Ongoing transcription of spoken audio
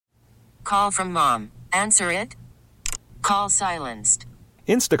Call from mom. Answer it. Call silenced.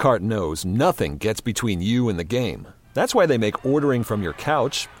 Instacart knows nothing gets between you and the game. That's why they make ordering from your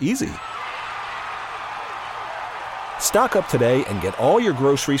couch easy. Stock up today and get all your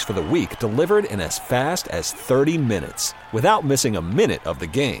groceries for the week delivered in as fast as 30 minutes without missing a minute of the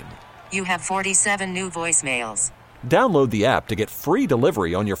game. You have 47 new voicemails. Download the app to get free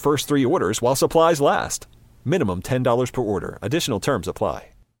delivery on your first 3 orders while supplies last. Minimum $10 per order. Additional terms apply.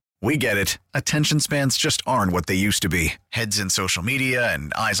 We get it. Attention spans just aren't what they used to be. Heads in social media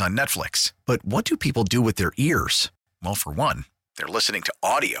and eyes on Netflix. But what do people do with their ears? Well, for one, they're listening to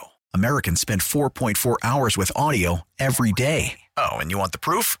audio. Americans spend 4.4 hours with audio every day. Oh, and you want the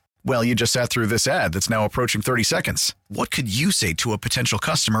proof? Well, you just sat through this ad that's now approaching 30 seconds. What could you say to a potential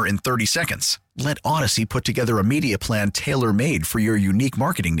customer in 30 seconds? Let Odyssey put together a media plan tailor-made for your unique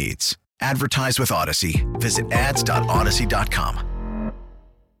marketing needs. Advertise with Odyssey. Visit ads.odyssey.com.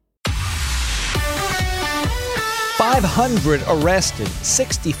 500 arrested,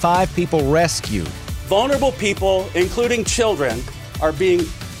 65 people rescued. Vulnerable people, including children, are being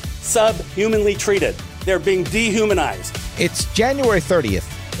subhumanly treated. They're being dehumanized. It's January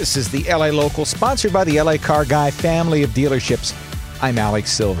 30th. This is the LA Local, sponsored by the LA Car Guy family of dealerships. I'm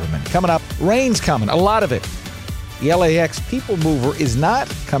Alex Silverman. Coming up, rain's coming, a lot of it. The LAX People Mover is not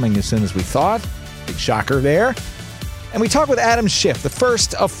coming as soon as we thought. Big shocker there. And we talk with Adam Schiff, the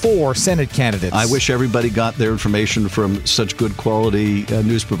first of 4 Senate candidates. I wish everybody got their information from such good quality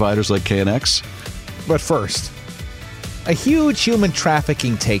news providers like KNX. But first, a huge human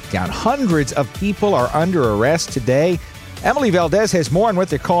trafficking takedown. Hundreds of people are under arrest today. Emily Valdez has more on what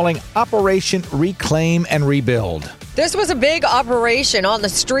they're calling Operation Reclaim and Rebuild. This was a big operation on the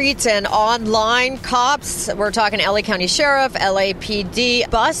streets and online. Cops, we're talking LA County Sheriff, LAPD,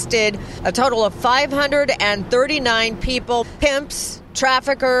 busted a total of 539 people, pimps,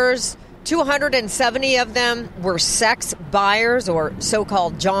 traffickers. 270 of them were sex buyers or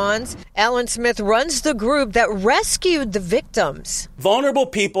so-called Johns. Alan Smith runs the group that rescued the victims. Vulnerable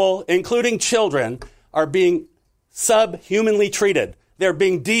people, including children, are being subhumanly treated. They're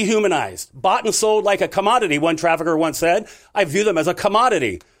being dehumanized, bought and sold like a commodity, one trafficker once said. I view them as a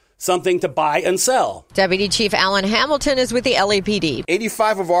commodity, something to buy and sell. Deputy Chief Alan Hamilton is with the LAPD.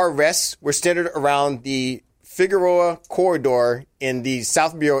 85 of our arrests were centered around the Figueroa corridor in the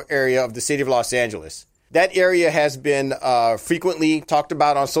South Bureau area of the city of Los Angeles. That area has been frequently talked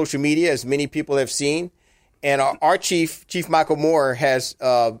about on social media, as many people have seen. And our chief, Chief Michael Moore, has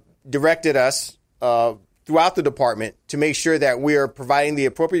directed us throughout the department to make sure that we are providing the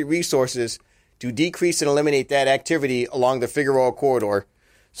appropriate resources to decrease and eliminate that activity along the Figueroa corridor.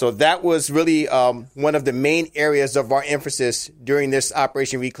 So that was really one of the main areas of our emphasis during this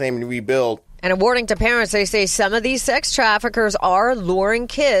Operation Reclaim and Rebuild. And a warning to parents, they say some of these sex traffickers are luring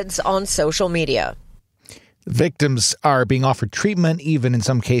kids on social media. Victims are being offered treatment, even in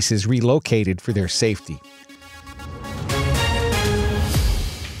some cases relocated for their safety.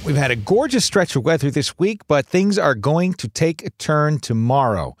 We've had a gorgeous stretch of weather this week, but things are going to take a turn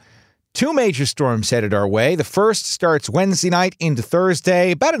tomorrow. 2 major storms headed our way. The first starts Wednesday night into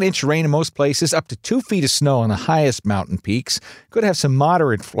Thursday. About an inch of rain in most places, up to 2 feet of snow on the highest mountain peaks. Could have some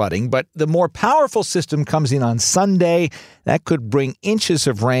moderate flooding, but the more powerful system comes in on Sunday. That could bring inches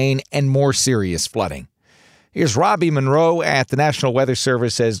of rain and more serious flooding. Here's Robbie Monroe at the National Weather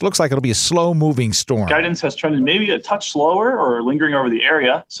Service says, looks like it'll be a slow-moving storm. Guidance has trended maybe a touch slower or lingering over the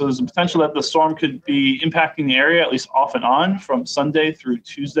area. So there's a potential that the storm could be impacting the area at least off and on from Sunday through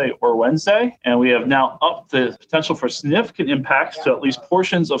Tuesday or Wednesday. And we have now upped the potential for significant impacts to at least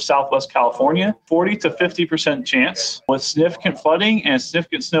portions of Southwest California, 40 to 50% chance with significant flooding and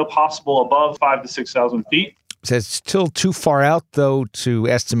significant snow possible above 5,000 to 6,000 feet. Says it's still too far out, though, to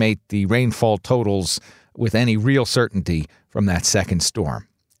estimate the rainfall totals with any real certainty from that second storm.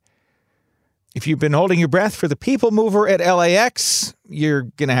 If you've been holding your breath for the People Mover at LAX, you're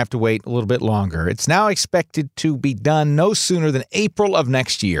going to have to wait a little bit longer. It's now expected to be done no sooner than April of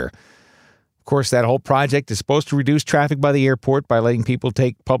next year. Of course, that whole project is supposed to reduce traffic by the airport by letting people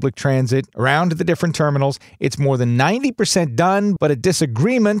take public transit around to the different terminals. It's more than 90% done, but a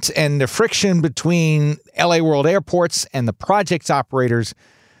disagreement and the friction between LA World Airports and the project's operators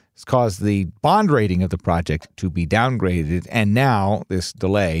has caused the bond rating of the project to be downgraded, and now this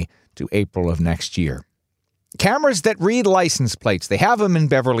delay to April of next year. Cameras that read license plates. They have them in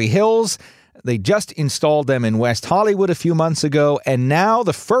Beverly Hills. They just installed them in West Hollywood a few months ago, and now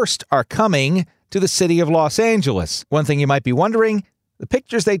the first are coming to the city of Los Angeles. One thing you might be wondering, the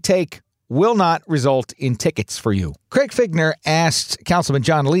pictures they take will not result in tickets for you. Craig Figner asked Councilman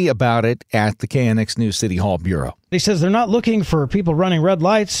John Lee about it at the KNX News City Hall Bureau. He says they're not looking for people running red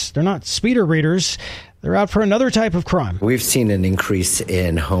lights. They're not speeder readers. They're out for another type of crime. We've seen an increase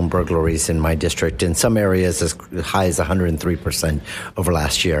in home burglaries in my district, in some areas as high as 103% over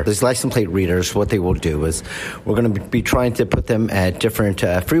last year. These license plate readers, what they will do is we're going to be trying to put them at different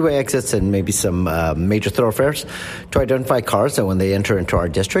freeway exits and maybe some major thoroughfares to identify cars that when they enter into our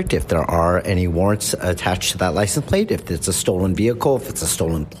district, if there are any warrants attached to that license plate, if it's a stolen vehicle, if it's a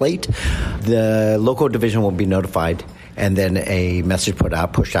stolen plate, the local division will be notified and then a message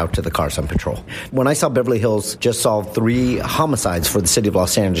pushed out to the cars on patrol. When I saw Beverly Hills just solve 3 homicides for the city of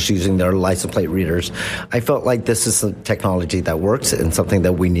Los Angeles using their license plate readers, I felt like this is a technology that works and something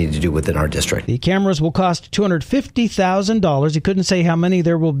that we need to do within our district. The cameras will cost $250,000. He couldn't say how many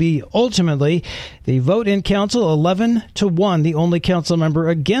there will be ultimately. The vote in council, 11-1. The only council member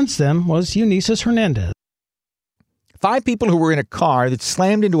against them was Eunices Hernandez. 5 people who were in a car that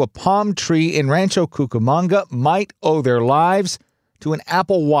slammed into a palm tree in Rancho Cucamonga might owe their lives to an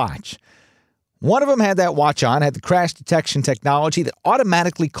Apple Watch. One of them had that watch on, had the crash detection technology that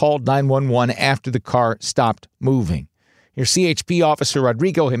automatically called 911 after the car stopped moving. Here's CHP officer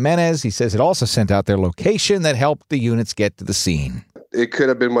Rodrigo Jimenez. He says it also sent out their location that helped the units get to the scene. It could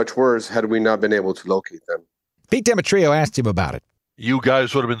have been much worse had we not been able to locate them. Pete Demetrio asked him about it. You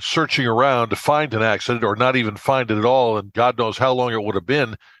guys would have been searching around to find an accident or not even find it at all, and God knows how long it would have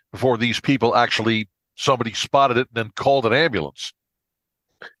been before these people somebody spotted it and then called an ambulance.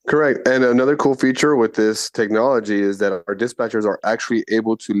 Correct. And another cool feature with this technology is that our dispatchers are actually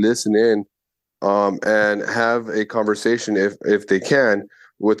able to listen in and have a conversation, if they can,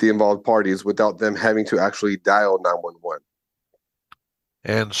 with the involved parties without them having to actually dial 911.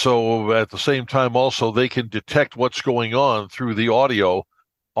 And so at the same time, also, they can detect what's going on through the audio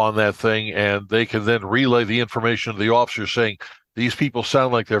on that thing, and they can then relay the information to the officers saying, these people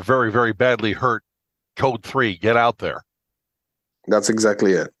sound like they're very, very badly hurt. Code 3, get out there. That's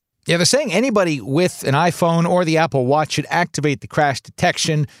exactly it. Yeah, they're saying anybody with an iPhone or the Apple Watch should activate the crash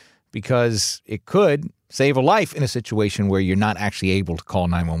detection because it could save a life in a situation where you're not actually able to call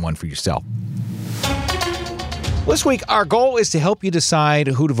 911 for yourself. This week, our goal is to help you decide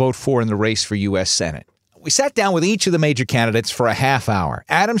who to vote for in the race for U.S. Senate. We sat down with each of the major candidates for a half hour.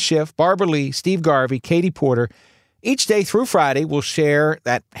 Adam Schiff, Barbara Lee, Steve Garvey, Katie Porter. Each day through Friday, we'll share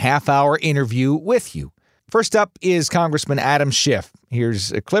that half-hour interview with you. First up is Congressman Adam Schiff.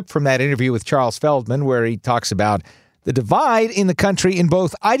 Here's a clip from that interview with Charles Feldman where he talks about the divide in the country in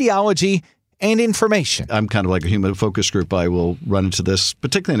both ideology and information. I'm kind of like a human focus group. I will run into this,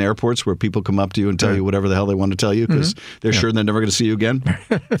 particularly in airports where people come up to you and tell you whatever the hell they want to tell you because they're sure they're never going to see you again.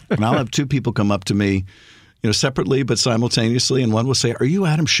 And I'll have 2 people come up to me, separately but simultaneously, and one will say, "Are you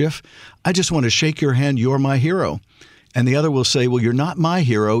Adam Schiff? I just want to shake your hand. You're my hero." And the other will say, "Well, you're not my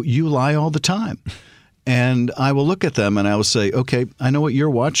hero. You lie all the time." And I will look at them and I will say, "Okay, I know what you're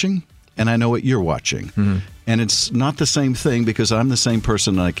watching and I know what you're watching." Mm-hmm. And it's not the same thing because I'm the same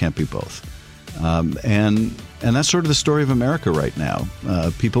person and I can't be both. And that's sort of the story of America right now.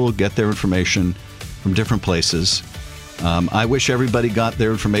 People get their information from different places. I wish everybody got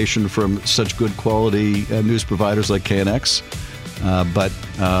their information from such good quality news providers like KNX.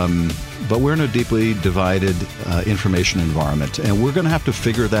 But we're in a deeply divided information environment, and we're going to have to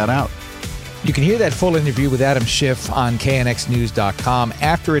figure that out. You can hear that full interview with Adam Schiff on knxnews.com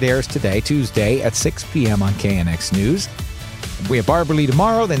after it airs today, Tuesday at 6 p.m. on KNX News. We have Barbara Lee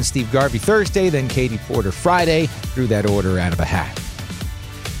tomorrow, then Steve Garvey Thursday, then Katie Porter Friday. Threw that order out of a hat.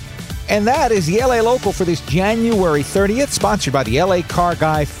 And that is the LA Local for this January 30th, sponsored by the LA Car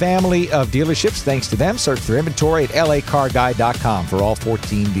Guy family of dealerships. Thanks to them, search their inventory at lacarguy.com for all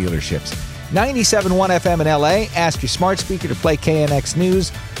 14 dealerships. 97.1 FM in LA. Ask your smart speaker to play KNX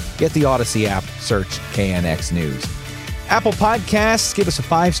News. Get the Odyssey app. Search KNX News. Apple Podcasts, give us a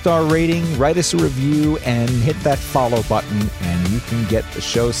 5-star rating, write us a review, and hit that follow button, and you can get the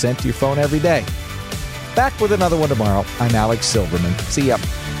show sent to your phone every day. Back with another one tomorrow. I'm Alex Silverman. See ya.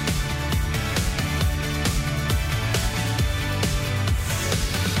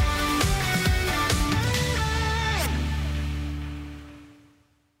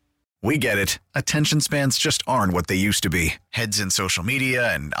 We get it. Attention spans just aren't what they used to be. Heads in social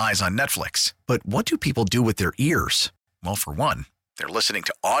media and eyes on Netflix. But what do people do with their ears? Well, for one, they're listening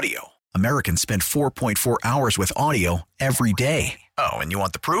to audio. Americans spend 4.4 hours with audio every day. Oh, and you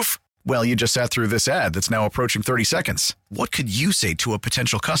want the proof? Well, you just sat through this ad that's now approaching 30 seconds. What could you say to a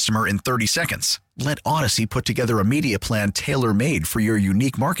potential customer in 30 seconds? Let Odyssey put together a media plan tailor-made for your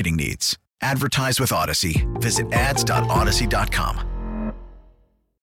unique marketing needs. Advertise with Odyssey. Visit ads.odyssey.com.